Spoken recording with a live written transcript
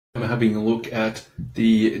I'm having a look at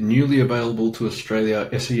the newly available to Australia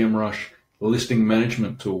SEMRush listing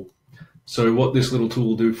management tool. So what this little tool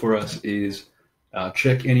will do for us is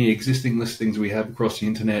check any existing listings we have across the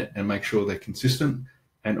internet and make sure they're consistent,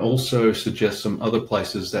 and also suggest some other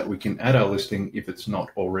places that we can add our listing if it's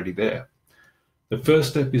not already there. The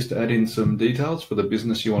first step is to add in some details for the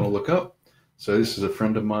business you want to look up. So this is a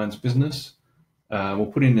friend of mine's business.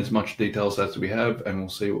 We'll put in as much details as we have and we'll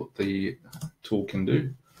see what the tool can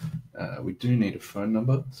do. We do need a phone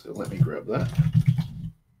number, so let me grab that.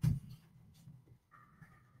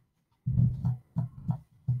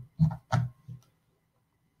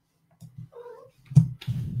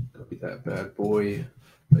 Copy that bad boy,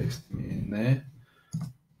 paste him in there,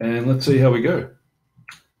 and let's see how we go.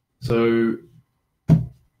 So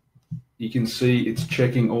you can see it's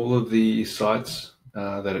checking all of the sites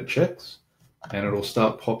that it checks, and it'll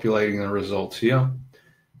start populating the results here.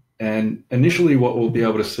 And initially what we'll be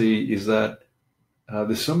able to see is that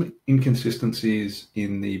there's some inconsistencies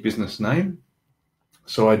in the business name.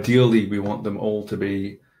 So ideally we want them all to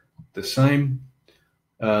be the same.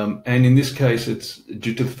 And in this case, it's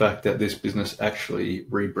due to the fact that this business actually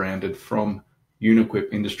rebranded from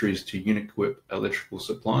Uniquip Industries to Uniquip Electrical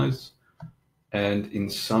Supplies. And in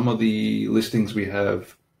some of the listings we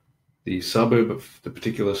have the suburb of the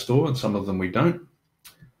particular store, and some of them we don't.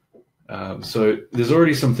 So there's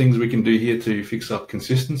already some things we can do here to fix up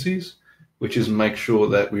consistencies, which is make sure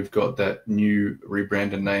that we've got that new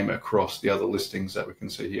rebranded name across the other listings that we can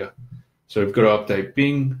see here. So we've got to update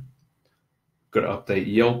Bing, got to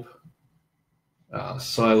update Yelp,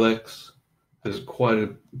 Silex. There's quite a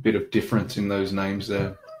bit of difference in those names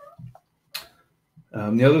there.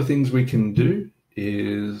 The other things we can do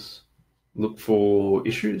is look for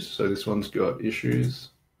issues. So this one's got issues.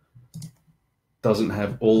 Doesn't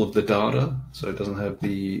have all of the data, so it doesn't have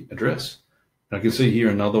the address. And I can see here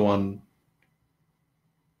another one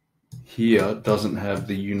here doesn't have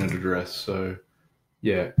the unit address. So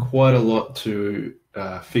yeah, quite a lot to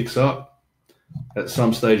fix up. At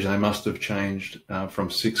some stage they must have changed from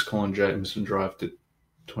 6 Colin Jameson Drive to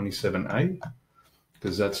 27A,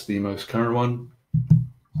 because that's the most current one.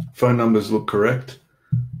 Phone numbers look correct.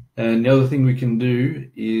 And the other thing we can do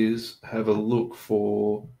is have a look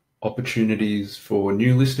for opportunities for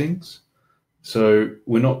new listings. So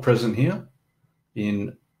we're not present here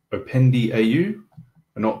in Opendi AU.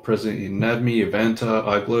 We're not present in Navme, Avanta,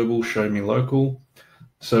 iGlobal, Show Me Local.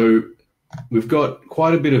 So we've got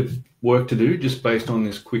quite a bit of work to do just based on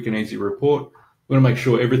this quick and easy report. We want to make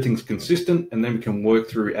sure everything's consistent, and then we can work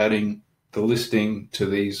through adding the listing to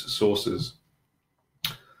these sources.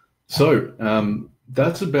 So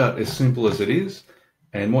that's about as simple as it is.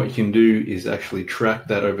 And what you can do is actually track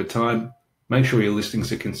that over time. Make sure your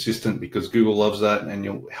listings are consistent, because Google loves that, and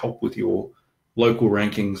you'll help with your local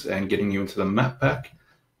rankings and getting you into the map pack,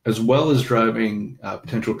 as well as driving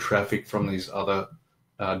potential traffic from these other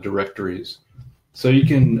directories. So you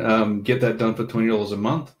can get that done for $20 a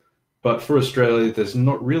month. But for Australia, there's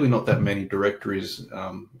not that many directories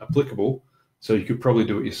applicable. So you could probably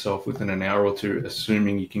do it yourself within an hour or two,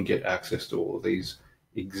 assuming you can get access to all of these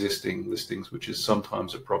existing listings, which is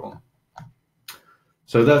sometimes a problem.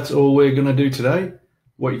 So that's all we're going to do today.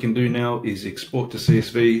 What you can do now is export to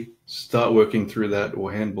CSV, start working through that,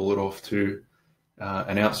 or handball it off to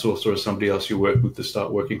an outsourcer or somebody else you work with to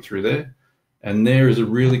start working through there. And there is a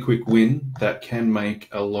really quick win that can make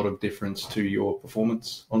a lot of difference to your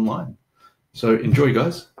performance online. So enjoy,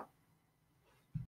 guys.